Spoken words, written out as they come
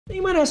Now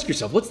you might ask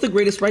yourself, what's the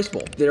greatest rice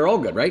bowl? They're all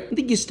good, right? I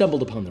think you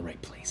stumbled upon the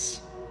right place.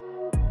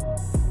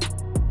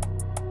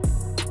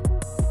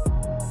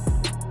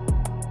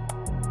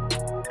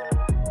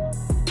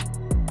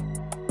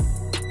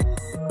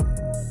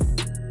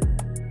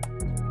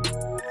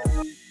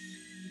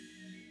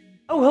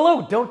 Oh,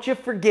 hello, don't you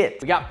forget,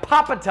 we got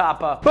Papa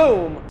Tapa,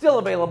 boom, still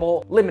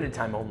available, limited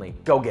time only.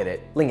 Go get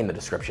it, link in the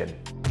description.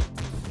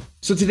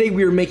 So today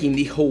we are making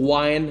the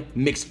Hawaiian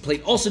mixed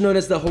plate, also known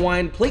as the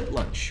Hawaiian plate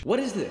lunch. What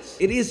is this?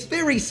 It is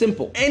very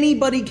simple.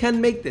 Anybody can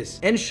make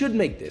this and should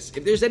make this.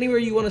 If there's anywhere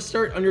you want to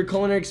start on your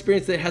culinary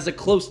experience that has a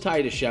close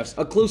tie to chefs,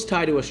 a close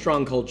tie to a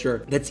strong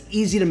culture, that's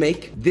easy to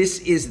make, this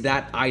is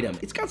that item.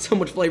 It's got so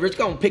much flavor, it's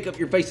gonna pick up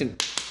your face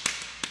and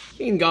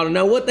you ain't gotta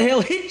know what the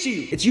hell hit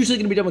you. It's usually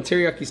gonna be done with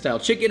teriyaki style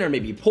chicken or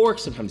maybe pork,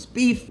 sometimes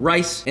beef,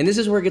 rice, and this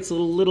is where it gets a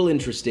little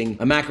interesting,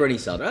 a macaroni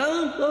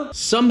salad.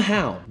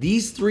 Somehow,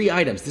 these three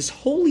items, this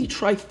holy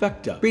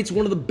trifecta, creates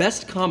one of the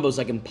best combos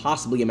I can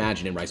possibly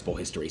imagine in rice bowl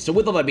history. So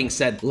with all that being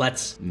said,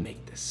 let's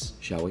make this,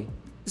 shall we?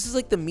 This is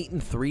like the meat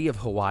and three of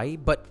Hawaii,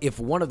 but if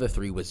one of the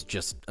three was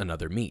just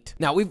another meat.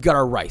 Now we've got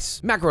our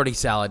rice, macaroni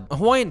salad, a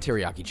Hawaiian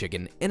teriyaki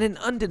chicken, and an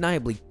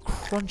undeniably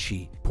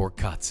crunchy pork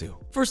katsu.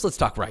 First, let's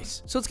talk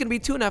rice. So it's gonna be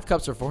 2.5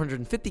 cups or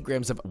 450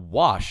 grams of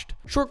washed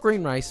short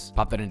grain rice.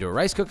 Pop that into a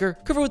rice cooker,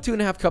 cover with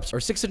 2.5 cups or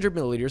 600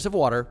 milliliters of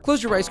water,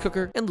 close your rice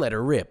cooker, and let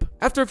her rip.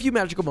 After a few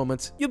magical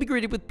moments, you'll be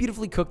greeted with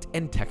beautifully cooked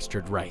and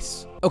textured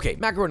rice. Okay,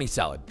 macaroni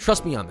salad.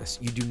 Trust me on this,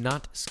 you do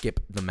not skip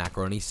the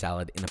macaroni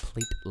salad in a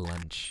plate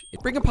lunch.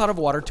 Bring a pot of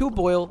water to a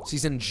boil,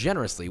 season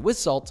generously with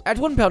salt, add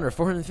 1 pound or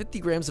 450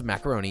 grams of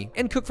macaroni,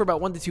 and cook for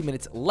about 1 to 2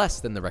 minutes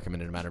less than the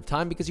recommended amount of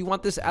time because you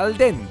want this al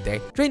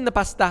dente. Drain the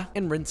pasta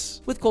and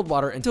rinse with cold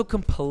water until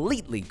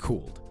completely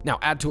cooled. Now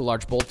add to a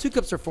large bowl 2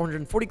 cups or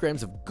 440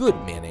 grams of good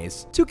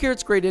mayonnaise, 2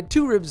 carrots grated,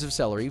 2 ribs of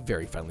celery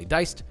very finely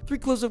diced, 3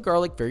 cloves of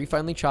garlic very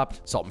finely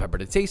chopped, salt and pepper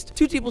to taste,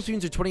 2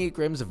 tablespoons or 28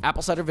 grams of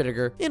apple cider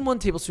vinegar, and 1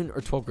 tablespoon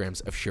or 12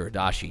 grams of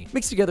shiradashi.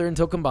 Mix together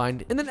until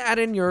combined, and then add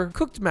in your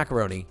cooked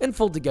macaroni and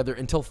fold together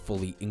until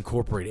fully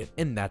incorporated.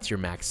 And that's your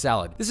mac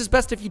salad. This is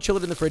best if you chill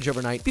it in the fridge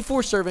overnight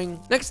before serving.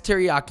 Next,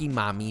 teriyaki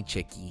mami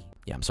chiki.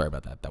 Yeah, I'm sorry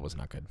about that. That was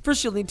not good.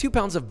 First, you'll need 2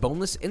 pounds of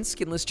boneless and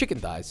skinless chicken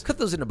thighs. Cut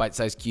those into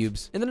bite-sized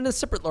cubes, and then in a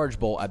separate large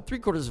bowl, add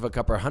 3/4 of a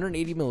cup or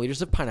 180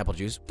 milliliters of pineapple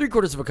juice,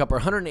 3/4 of a cup or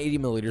 180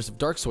 milliliters of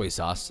dark soy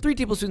sauce, 3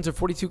 tablespoons or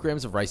 42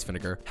 grams of rice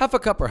vinegar, half a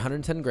cup or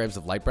 110 grams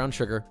of light brown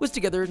sugar. Whisk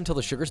together until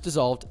the sugar's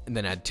dissolved, and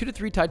then add 2 to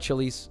 3 Thai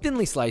chilies,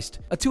 thinly sliced,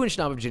 a 2-inch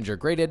knob of ginger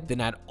grated, then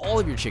add all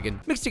of your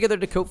chicken, mix together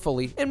to coat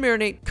fully, and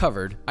marinate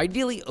covered,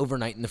 ideally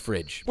overnight in the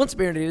fridge. Once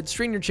marinated,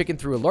 strain your chicken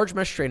through a large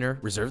mesh strainer,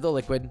 reserve the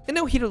liquid, and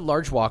now heat a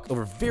large wok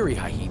over very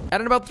high heat.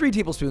 Add in about 3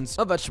 tablespoons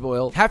of vegetable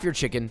oil, half your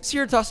chicken,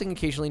 sear tossing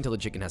occasionally until the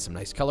chicken has some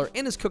nice color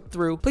and is cooked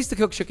through. Place the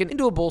cooked chicken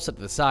into a bowl set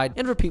to the side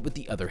and repeat with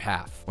the other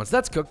half. Once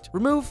that's cooked,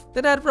 remove,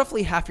 then add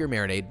roughly half your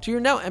marinade to your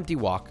now empty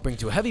wok. Bring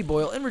to a heavy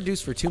boil and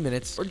reduce for 2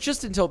 minutes or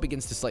just until it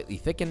begins to slightly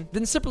thicken.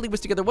 Then separately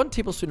whisk together 1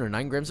 tablespoon or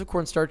 9 grams of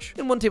cornstarch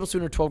and 1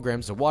 tablespoon or 12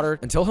 grams of water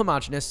until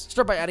homogeneous.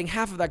 Start by adding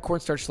half of that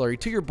cornstarch slurry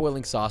to your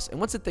boiling sauce, and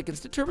once it thickens,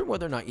 determine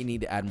whether or not you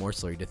need to add more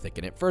slurry to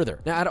thicken it further.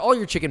 Now add all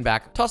your chicken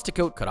back, toss to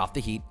coat, cut off the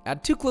heat,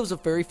 add 2 cloves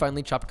of very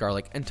finely chopped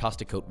garlic, and toss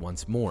to coat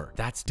once more.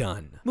 That's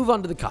done. Move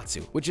on to the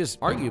katsu, which is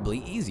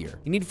arguably easier.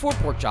 You need 4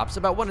 pork chops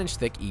about 1 inch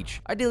thick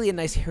each. Ideally, a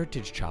nice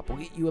heritage chop will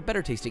get you a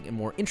better tasting and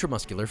more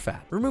intramuscular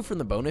fat. Remove from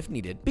the bone if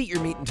needed. Beat your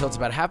meat until it's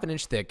about 1/2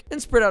 inch thick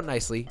and spread out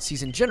nicely.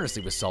 Season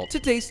generously with salt to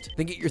taste.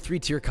 Then get your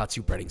 3-tier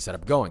katsu breading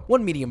setup going.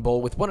 1 medium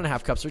bowl with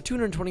 1.5 cups or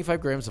 225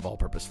 grams of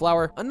all-purpose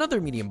flour. Another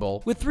medium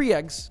bowl with 3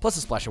 eggs plus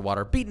a splash of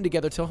water beaten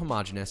together till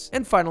homogeneous.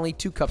 And finally,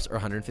 2 cups or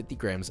 150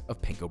 grams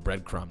of panko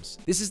breadcrumbs.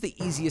 This is the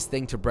easiest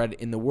thing to bread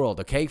in the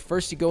world, okay?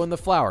 First, you go in the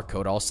flour,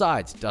 coat all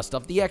sides, dust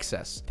off the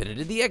excess, then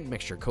into the egg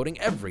mixture, coating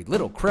every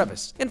little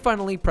crevice, and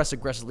finally press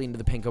aggressively into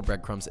the panko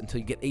breadcrumbs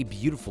until you get a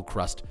beautiful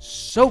crust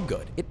so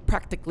good it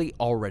practically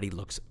already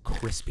looks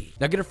crispy.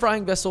 Now get a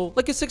frying vessel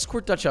like a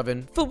 6-quart Dutch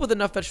oven, filled with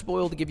enough vegetable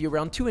oil to give you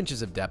around 2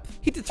 inches of depth.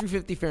 Heat to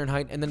 350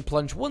 Fahrenheit and then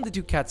plunge 1 to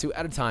 2 katsu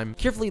at a time,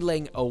 carefully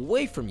laying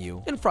away from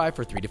you, and fry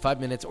for 3 to 5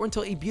 minutes or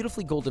until a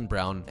beautifully golden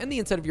brown and the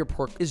inside of your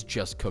pork is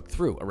just cooked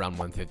through around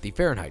 150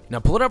 Fahrenheit. Now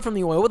pull it out from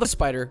the oil with a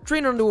spider,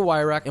 drain it onto a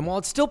wire rack, and while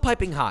it's still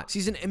piping hot,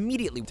 season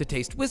immediately to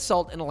taste with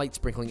salt and a light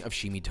sprinkling of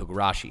shimi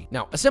togarashi.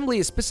 Now, assembly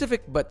is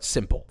specific but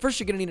simple. First,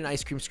 you're gonna need an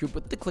ice cream scoop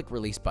with the click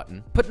release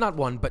button. Put not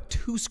 1, but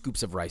 2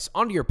 scoops of rice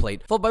onto your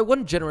plate, followed by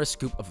 1 generous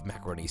scoop of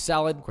macaroni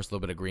salad. Of course, a little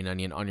bit of green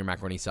onion on your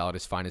macaroni salad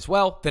is fine as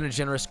well. Then a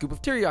generous scoop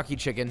of teriyaki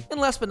chicken. And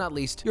last but not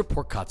least, your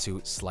pork katsu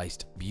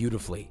sliced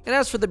beautifully. And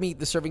as for the meat,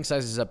 the serving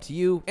size is up to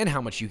you and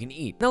how much you can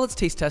eat. Now let's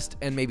taste test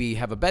and maybe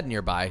have a bed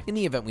nearby in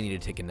the event we need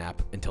to take a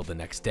nap until the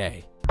next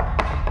day.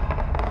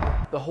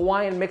 The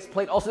Hawaiian mixed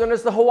plate, also known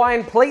as the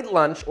Hawaiian plate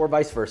lunch, or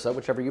vice versa,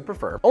 whichever you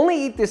prefer.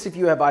 Only eat this if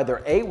you have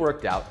either A,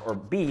 worked out, or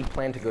B,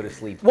 plan to go to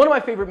sleep. One of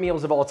my favorite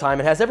meals of all time.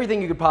 It has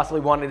everything you could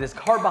possibly want. It is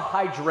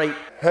carbohydrate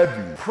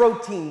heavy,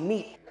 protein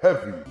meat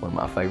heavy. One of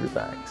my favorite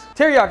things.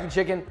 Teriyaki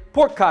chicken,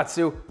 pork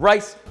katsu,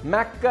 rice,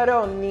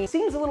 macaroni.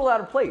 Seems a little out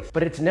of place,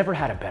 but it's never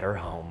had a better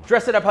home.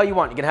 Dress it up how you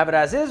want. You can have it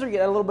as is, or you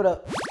can add a little bit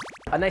of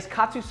A nice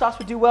katsu sauce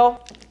would do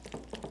well.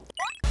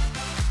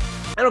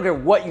 I don't care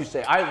what you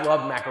say, I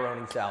love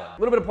macaroni salad. A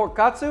little bit of pork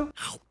katsu.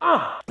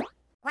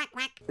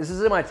 This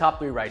is in my top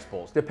 3 rice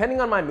bowls.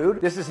 Depending on my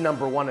mood, this is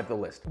number 1 at the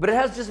list. But it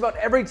has just about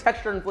every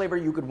texture and flavor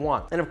you could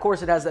want. And of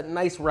course, it has that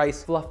nice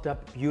rice, fluffed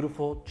up,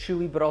 beautiful,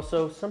 chewy, but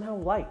also somehow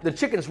light. The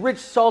chicken's rich,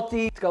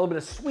 salty, it's got a little bit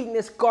of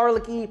sweetness,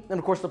 garlicky, and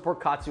of course the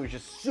pork katsu is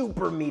just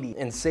super meaty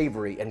and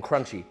savory and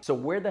crunchy. So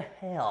where the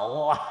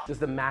hell does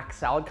the mac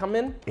salad come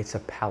in? It's a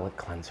palate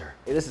cleanser.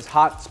 This is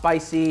hot,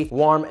 spicy,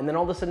 warm, and then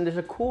all of a sudden there's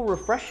a cool,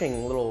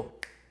 refreshing little.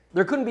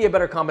 There couldn't be a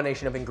better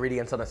combination of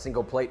ingredients on a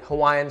single plate.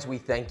 Hawaiians, we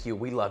thank you,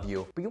 we love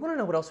you. But you wanna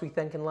know what else we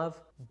thank and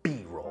love?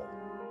 B-roll.